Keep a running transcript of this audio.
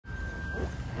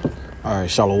All right,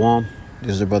 Shalom.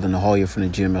 This is your brother Nahalia from the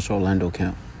GMS Orlando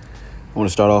camp. I want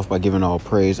to start off by giving all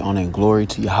praise, honor, and glory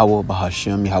to Yahweh,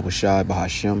 Bahashem, Yahweh Shai,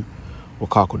 Bahashem,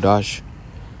 Wakakodash.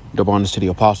 Double honors to the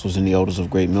apostles and the elders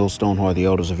of Great Millstone, who are the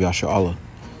elders of Yasha Allah.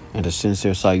 And a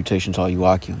sincere salutation to all you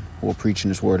Akim, who are preaching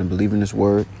this word and believing this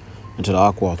word, and to the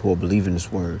Akwath, who are believing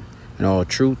this word, in all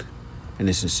truth and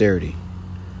in sincerity.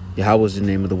 Yahweh is the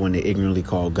name of the one they ignorantly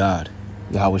call God.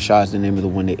 Yahweh Shai is the name of the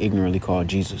one they ignorantly call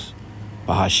Jesus.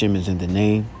 Bahashem is in the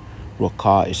name,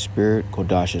 Rakah is spirit,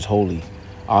 Kodash is holy,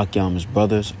 Akyam is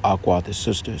brothers, Akwath is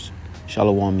sisters,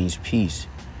 Shalom means peace,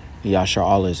 Yashar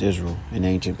Allah is Israel in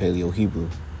ancient Paleo-Hebrew.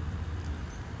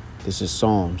 This is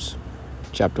Psalms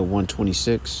chapter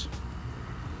 126,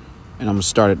 and I'm going to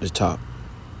start at the top.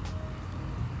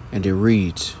 And it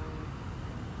reads,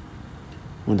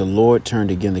 When the Lord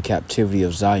turned again the captivity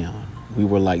of Zion, we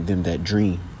were like them that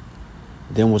dream.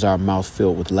 Then was our mouth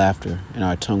filled with laughter, and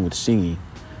our tongue with singing.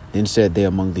 Then said they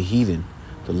among the heathen,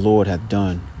 the Lord hath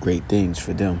done great things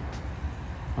for them.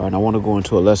 All right, I want to go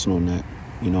into a lesson on that.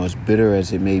 As bitter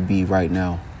as it may be right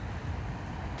now,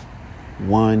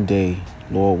 one day,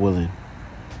 Lord willing,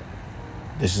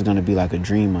 this is going to be like a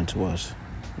dream unto us.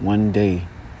 One day,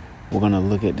 we're going to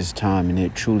look at this time, and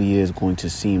it truly is going to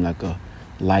seem like a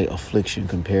light affliction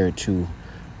compared to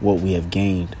what we have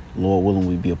gained. Lord willing,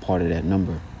 we be a part of that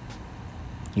number.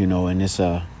 And it's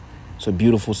a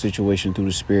beautiful situation through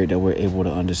the Spirit that we're able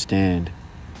to understand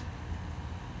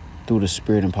through the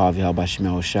Spirit and power of Yahweh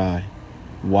Shemel Shai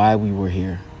why we were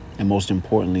here, and most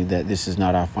importantly, that this is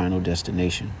not our final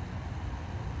destination.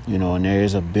 And there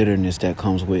is a bitterness that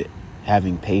comes with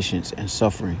having patience and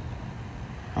suffering.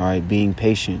 All right, being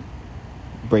patient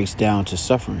breaks down to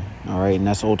suffering. All right, and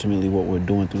that's ultimately what we're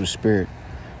doing through the Spirit.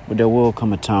 But there will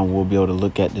come a time we'll be able to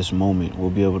look at this moment.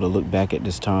 We'll be able to look back at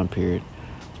this time period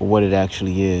for what it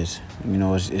actually is.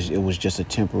 It was just a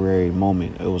temporary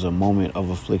moment. It was a moment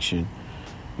of affliction.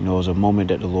 It was a moment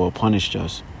that the Lord punished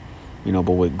us. But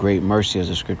with great mercy, as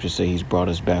the scriptures say, he's brought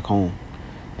us back home.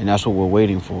 And that's what we're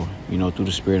waiting for, through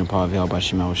the Spirit and power of Yahweh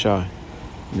Shemel Shai.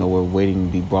 We're waiting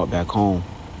to be brought back home.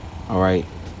 All right.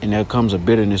 And there comes a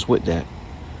bitterness with that.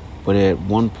 But at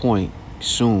one point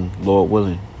soon, Lord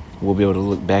willing, we'll be able to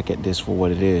look back at this for what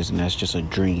it is. And that's just a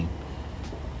dream.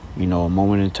 A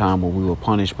moment in time where we were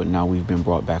punished, but now we've been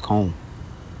brought back home.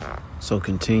 So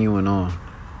continuing on,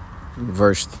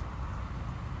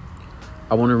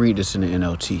 I want to read this in the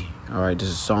NLT. All right, this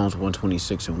is Psalms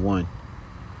 126:1.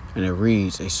 And it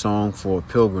reads, a song for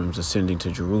pilgrims ascending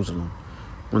to Jerusalem.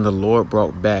 When the Lord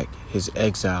brought back his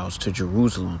exiles to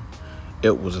Jerusalem,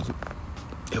 it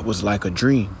was like a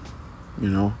dream,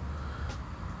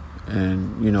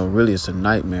 And, really it's a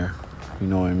nightmare,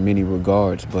 in many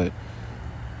regards. But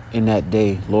in that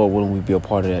day, Lord willing, we be a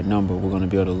part of that number. We're going to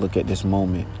be able to look at this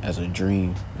moment as a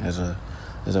dream, as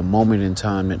a moment in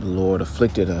time that the Lord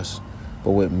afflicted us.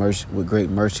 But with great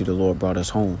mercy, the Lord brought us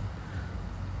home,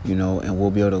 and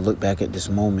we'll be able to look back at this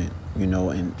moment,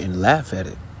 and laugh at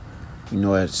it.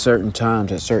 At certain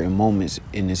times, at certain moments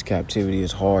in this captivity,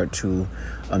 it's hard to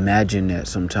imagine that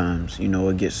sometimes,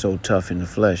 it gets so tough in the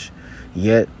flesh.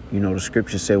 Yet, the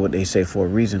scriptures say what they say for a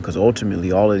reason, because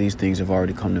ultimately all of these things have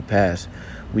already come to pass.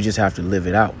 We just have to live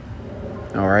it out.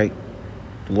 All right.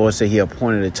 The Lord said he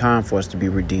appointed a time for us to be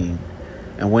redeemed.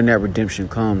 And when that redemption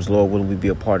comes, Lord willing, we be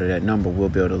a part of that number. We'll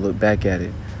be able to look back at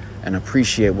it and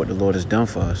appreciate what the Lord has done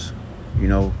for us.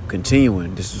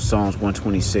 Continuing, this is Psalms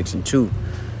 126:2.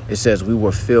 It says, we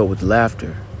were filled with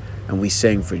laughter and we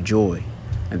sang for joy.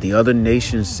 And the other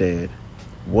nations said,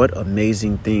 what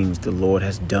amazing things the Lord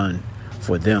has done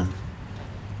for them.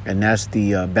 And that's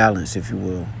the balance, if you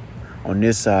will. On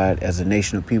this side, as a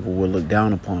nation of people, we're looked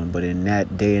down upon. But in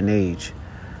that day and age,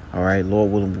 all right,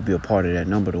 Lord willing to be a part of that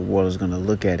number. The world is going to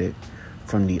look at it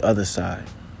from the other side,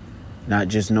 not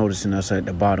just noticing us at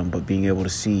the bottom, but being able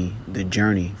to see the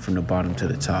journey from the bottom to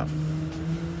the top.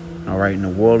 All right. And the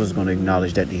world is going to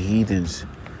acknowledge that the heathens,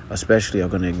 especially, are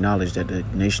going to acknowledge that the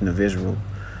nation of Israel,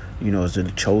 is the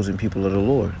chosen people of the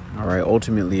Lord. All right.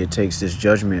 Ultimately, it takes this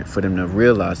judgment for them to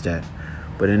realize that.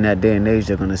 But in that day and age,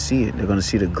 they're going to see it. They're going to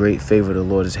see the great favor the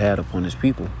Lord has had upon his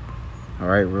people. All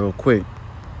right. Real quick,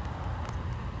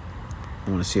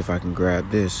 I want to see if I can grab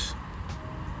this.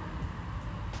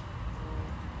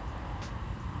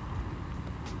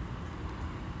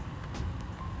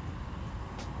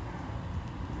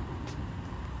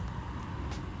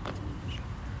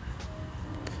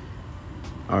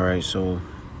 All right, so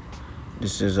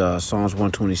this is Psalms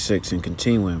 126 and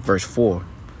continuing, verse 4.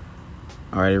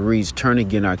 All right, it reads, turn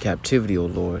again our captivity, O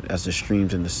Lord, as the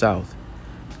streams in the south.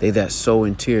 They that sow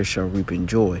in tears shall reap in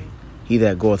joy. He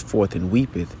that goeth forth and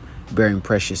weepeth, bearing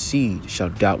precious seed, shall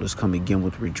doubtless come again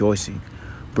with rejoicing,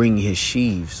 bringing his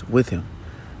sheaves with him.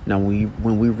 Now,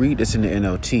 when we read this in the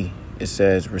NLT, it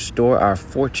says, restore our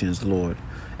fortunes, Lord,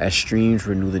 as streams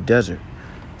renew the desert.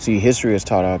 See, history has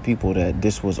taught our people that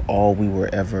this was all we were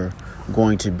ever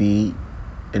going to be,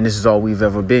 and this is all we've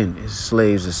ever been, as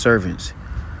slaves, as servants.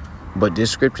 But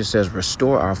this scripture says,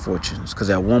 restore our fortunes, because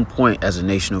at one point, as a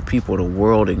nation of people, the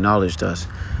world acknowledged us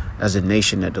as a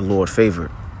nation that the Lord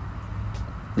favored.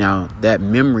 Now, that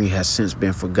memory has since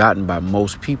been forgotten by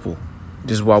most people.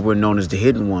 This is why we're known as the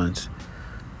hidden ones,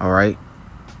 all right?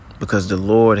 Because the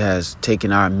Lord has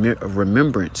taken our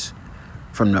remembrance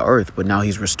from the earth, but now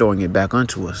he's restoring it back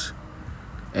unto us.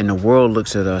 And the world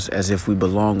looks at us as if we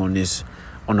belong on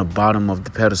the bottom of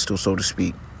the pedestal, so to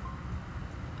speak.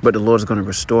 But the Lord's going to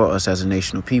restore us as a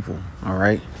nation of people, all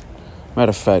right? Matter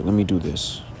of fact, let me do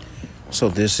this. So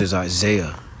this is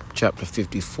Isaiah chapter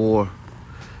 54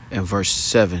 and verse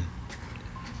 7. You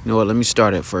know what? Let me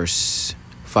start at verse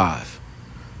 5.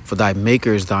 For thy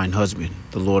maker is thine husband,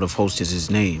 the Lord of hosts is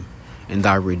his name, and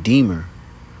thy redeemer,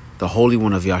 the Holy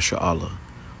One of Yashar'Allah,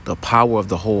 the power of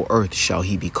the whole earth shall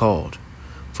he be called.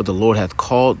 For the Lord hath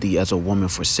called thee as a woman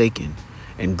forsaken,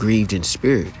 and grieved in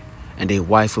spirit, and a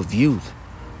wife of youth,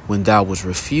 when thou was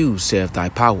refused, saith thy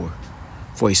power.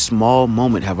 For a small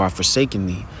moment have I forsaken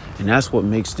thee. And that's what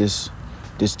makes this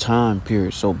time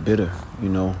period so bitter,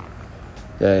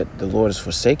 that the Lord has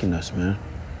forsaken us, man.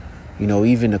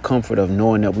 Even the comfort of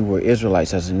knowing that we were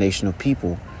Israelites as a nation of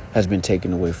people has been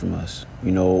taken away from us. A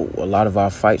lot of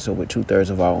our fights are with 2/3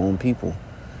 of our own people.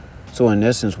 So in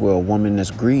essence, we're a woman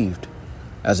that's grieved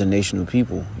as a nation of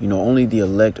people. Only the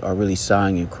elect are really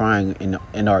sighing and crying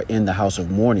and are in the house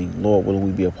of mourning. Lord, will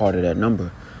we be a part of that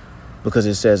number? Because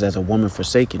it says as a woman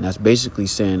forsaken. That's basically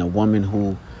saying a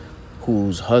woman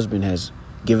whose husband has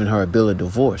given her a bill of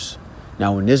divorce.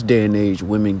 Now, in this day and age,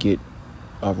 women get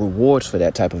rewards for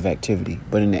that type of activity.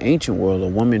 But in the ancient world, a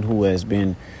woman who has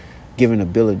been given a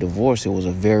bill of divorce, it was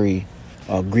a very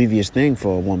grievous thing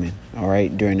for a woman, all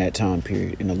right, during that time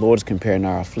period. And the Lord's comparing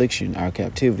our affliction, our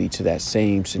captivity to that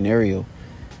same scenario,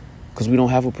 because we don't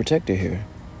have a protector here.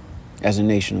 As a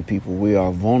nation of people, we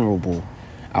are vulnerable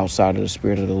outside of the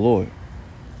Spirit of the Lord.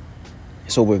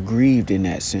 So we're grieved in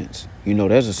that sense.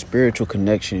 There's a spiritual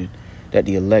connection that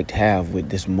the elect have with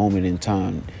this moment in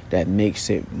time that makes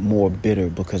it more bitter,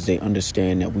 because they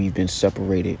understand that we've been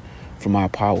separated from our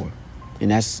power. And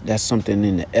that's something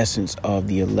in the essence of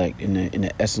the elect, in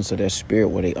the essence of their spirit,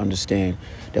 where they understand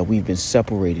that we've been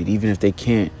separated, even if they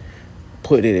can't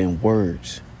put it in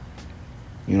words.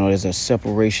 There's a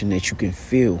separation that you can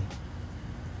feel.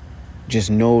 Just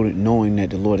knowing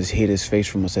that the Lord has hid his face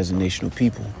from us as a nation of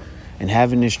people. And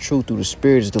having this truth through the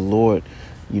Spirit is the Lord,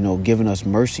 giving us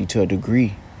mercy to a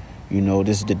degree.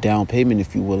 This is the down payment,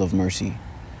 if you will, of mercy.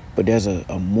 But there's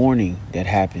a mourning that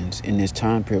happens in this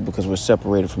time period because we're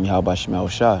separated from Yahweh Shema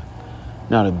Shai.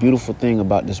 Now, the beautiful thing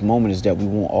about this moment is that we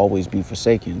won't always be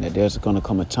forsaken, that there's going to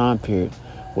come a time period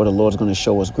where the Lord's going to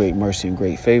show us great mercy and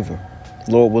great favor.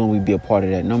 Lord willing, we be a part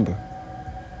of that number.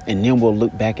 And then we'll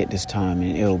look back at this time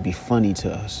and it'll be funny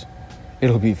to us.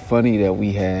 It'll be funny that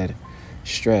we had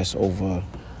stress over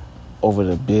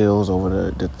the bills,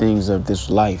 over the things of this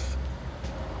life,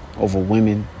 over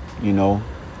women,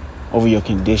 over your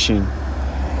condition,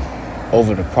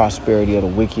 over the prosperity of the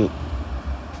wicked,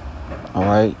 all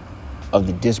right, of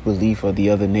the disbelief of the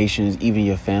other nations, even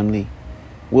your family.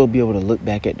 We'll be able to look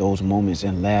back at those moments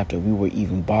and laugh that we were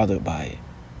even bothered by it.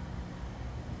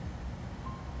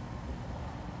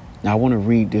 Now, I want to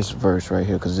read this verse right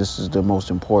here because this is the most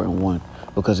important one,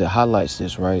 because it highlights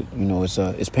this, right?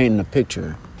 It's painting a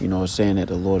picture. It's saying that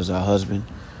the Lord is our husband,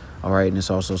 all right, and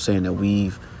it's also saying that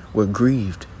we're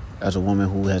grieved as a woman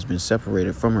who has been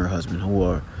separated from her husband, who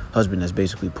her husband has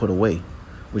basically put away,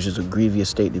 which is a grievous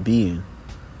state to be in.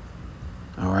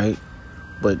 All right.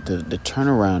 But the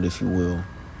turnaround, if you will,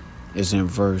 is in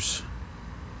verse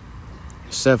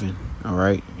 7. All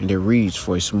right. And it reads,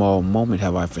 for a small moment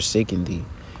have I forsaken thee,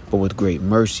 but with great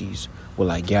mercies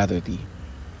will I gather thee.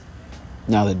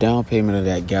 Now, the down payment of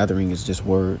that gathering is this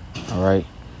word. All right.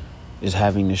 Is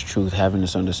having this truth, having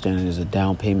this understanding is a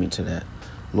down payment to that.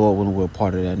 Lord willing, we're a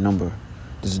part of that number.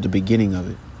 This is the beginning of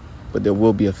it. But there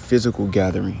will be a physical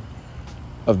gathering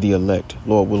of the elect.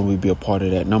 Lord willing, we be a part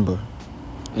of that number.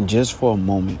 And just for a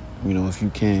moment, if you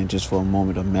can, just for a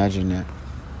moment, imagine that,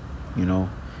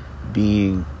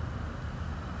 being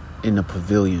in the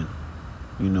pavilion,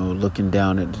 looking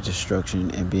down at the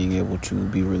destruction and being able to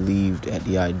be relieved at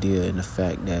the idea and the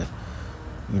fact that,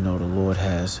 the Lord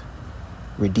has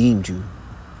redeemed you.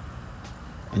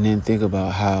 And then think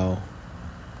about how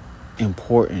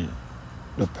important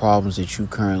the problems that you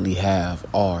currently have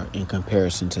are in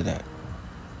comparison to that.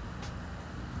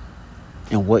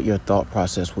 And what your thought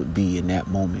process would be in that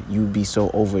moment. You'd be so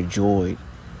overjoyed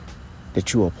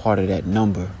that you are part of that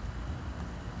number,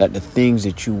 that the things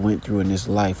that you went through in this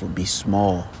life would be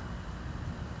small.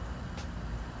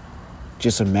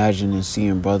 Just imagine and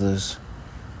seeing brothers,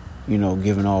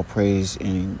 giving all praise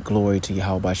and glory to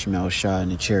Yahweh Shema Shah in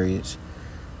the chariots.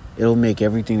 It'll make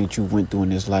everything that you went through in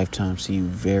this lifetime seem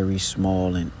very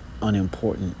small and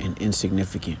unimportant and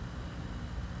insignificant.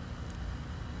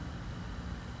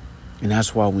 And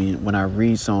that's why when I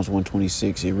read Psalms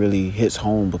 126, it really hits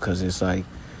home, because it's like,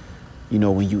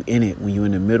 when you in it, when you're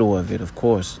in the middle of it, of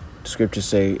course, the scriptures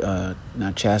say,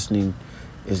 not chastening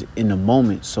is in the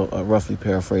moment. So roughly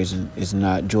paraphrasing, is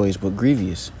not joyous, but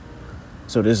grievous.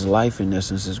 So this life, in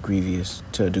essence, is grievous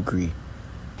to a degree.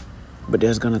 But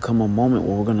there's going to come a moment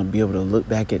where we're going to be able to look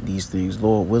back at these things,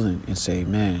 Lord willing, and say,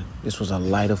 man, this was a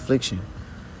light affliction.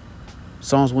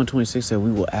 Psalms 126 said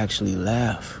we will actually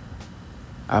laugh.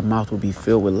 Our mouth will be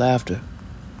filled with laughter.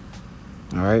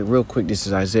 All right, real quick, this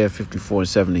is Isaiah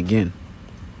 54:7 again.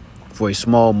 For a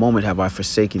small moment have I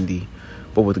forsaken thee,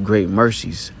 but with great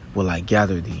mercies will I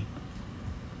gather thee.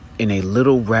 In a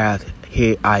little wrath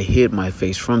I hid my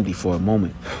face from thee for a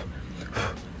moment.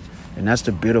 And that's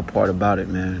the bitter part about it,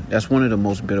 man. That's one of the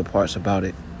most bitter parts about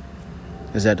it,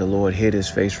 is that the Lord hid his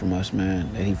face from us,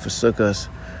 man. That he forsook us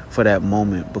for that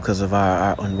moment because of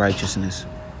our unrighteousness.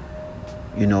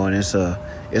 And that's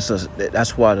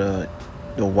why the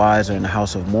wise are in the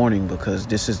house of mourning, because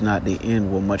this is not the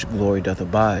end where much glory doth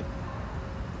abide.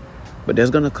 But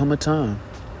there's going to come a time,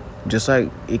 just like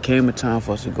it came a time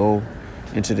for us to go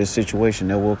into this situation,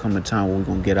 there will come a time where we're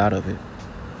going to get out of it.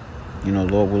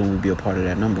 Lord willing, we be a part of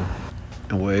that number.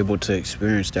 And we're able to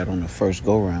experience that on the first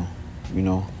go round,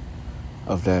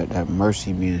 of that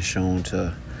mercy being shown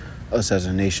to us as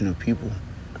a nation of people.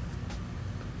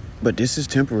 But this is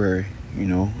temporary,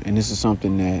 and this is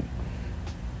something that,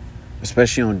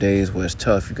 especially on days where it's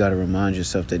tough, you got to remind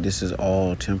yourself that this is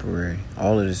all temporary.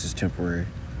 All of this is temporary.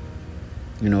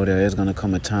 There is going to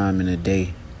come a time in a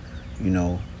day,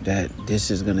 that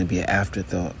this is going to be an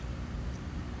afterthought.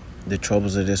 The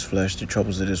troubles of this flesh, the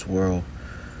troubles of this world,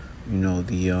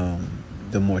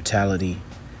 the mortality,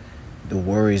 the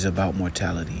worries about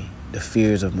mortality, the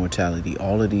fears of mortality,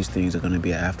 all of these things are going to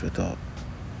be an afterthought.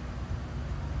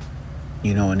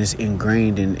 And it's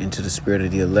ingrained into the spirit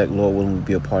of the elect, Lord willing, will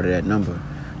be a part of that number,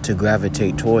 to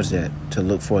gravitate towards that, to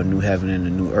look for a new heaven and a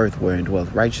new earth wherein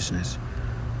dwelleth righteousness.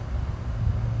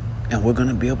 And we're going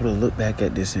to be able to look back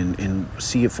at this and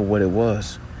see it for what it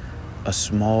was. A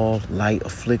small, light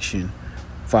affliction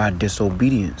for our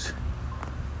disobedience.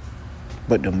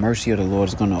 But the mercy of the Lord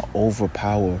is going to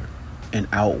overpower and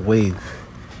outweigh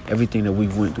everything that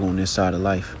we've went through on this side of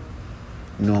life.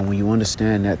 And when you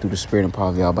understand that through the spirit and power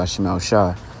of Yahweh Shema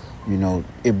Shah,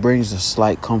 it brings a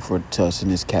slight comfort to us in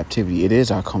this captivity. It is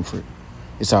our comfort.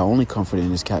 It's our only comfort in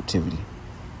this captivity.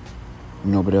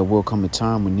 But there will come a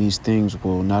time when these things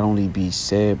will not only be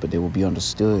said, but they will be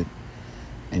understood.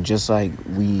 And just like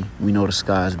we know the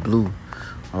sky is blue,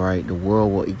 all right, the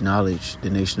world will acknowledge the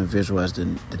nation of Israel as the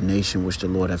nation which the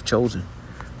Lord have chosen.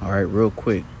 All right, real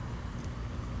quick.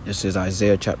 This is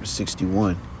Isaiah chapter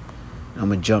 61. I'm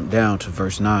going to jump down to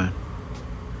verse 9.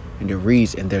 And it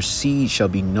reads, and their seed shall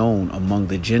be known among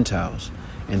the Gentiles,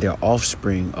 and their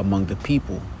offspring among the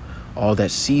people. All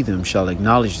that see them shall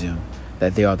acknowledge them,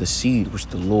 that they are the seed which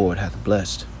the Lord hath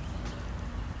blessed.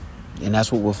 And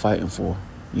that's what we're fighting for.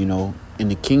 In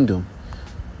the kingdom,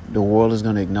 the world is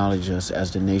going to acknowledge us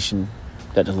as the nation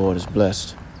that the Lord has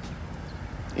blessed.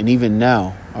 And even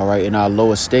now, all right, in our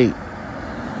lower state,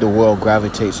 the world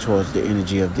gravitates towards the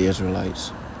energy of the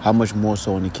Israelites. How much more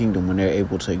so in the kingdom when they're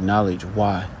able to acknowledge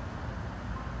why?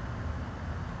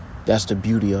 That's the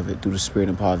beauty of it through the spirit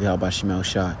and power of Yahweh Shema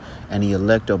Shah. And the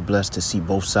elect are blessed to see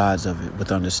both sides of it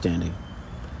with understanding.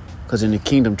 Because in the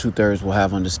kingdom, 2/3 will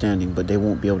have understanding, but they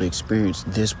won't be able to experience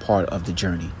this part of the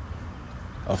journey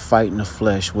of fighting the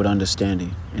flesh with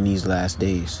understanding in these last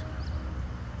days.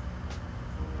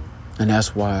 And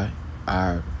that's why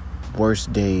our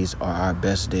worst days are our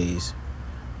best days,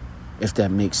 if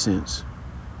that makes sense.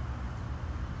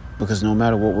 Because no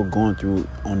matter what we're going through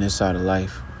on this side of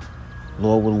life,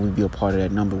 Lord, when we be a part of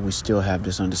that number, we still have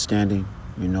this understanding.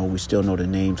 We still know the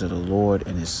names of the Lord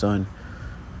and his son.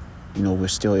 We're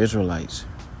still Israelites.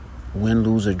 Win,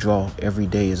 lose, or draw, every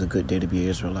day is a good day to be an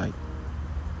Israelite.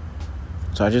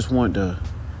 So I just want to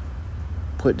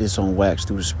put this on wax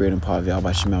through the spirit and power of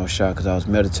Yahweh Shema Shah, because I was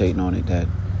meditating on it, that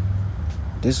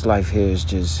this life here is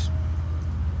just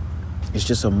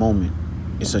a moment.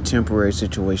 It's a temporary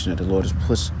situation that the Lord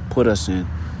has put us in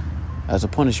as a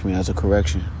punishment, as a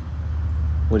correction.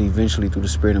 But eventually, through the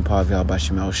Spirit and power of Yahweh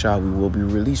Shema Shah, we will be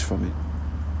released from it.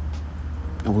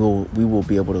 And we will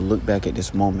be able to look back at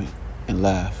this moment and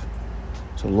laugh.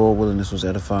 So Lord willing, this was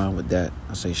edifying. With that,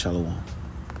 I say shalom.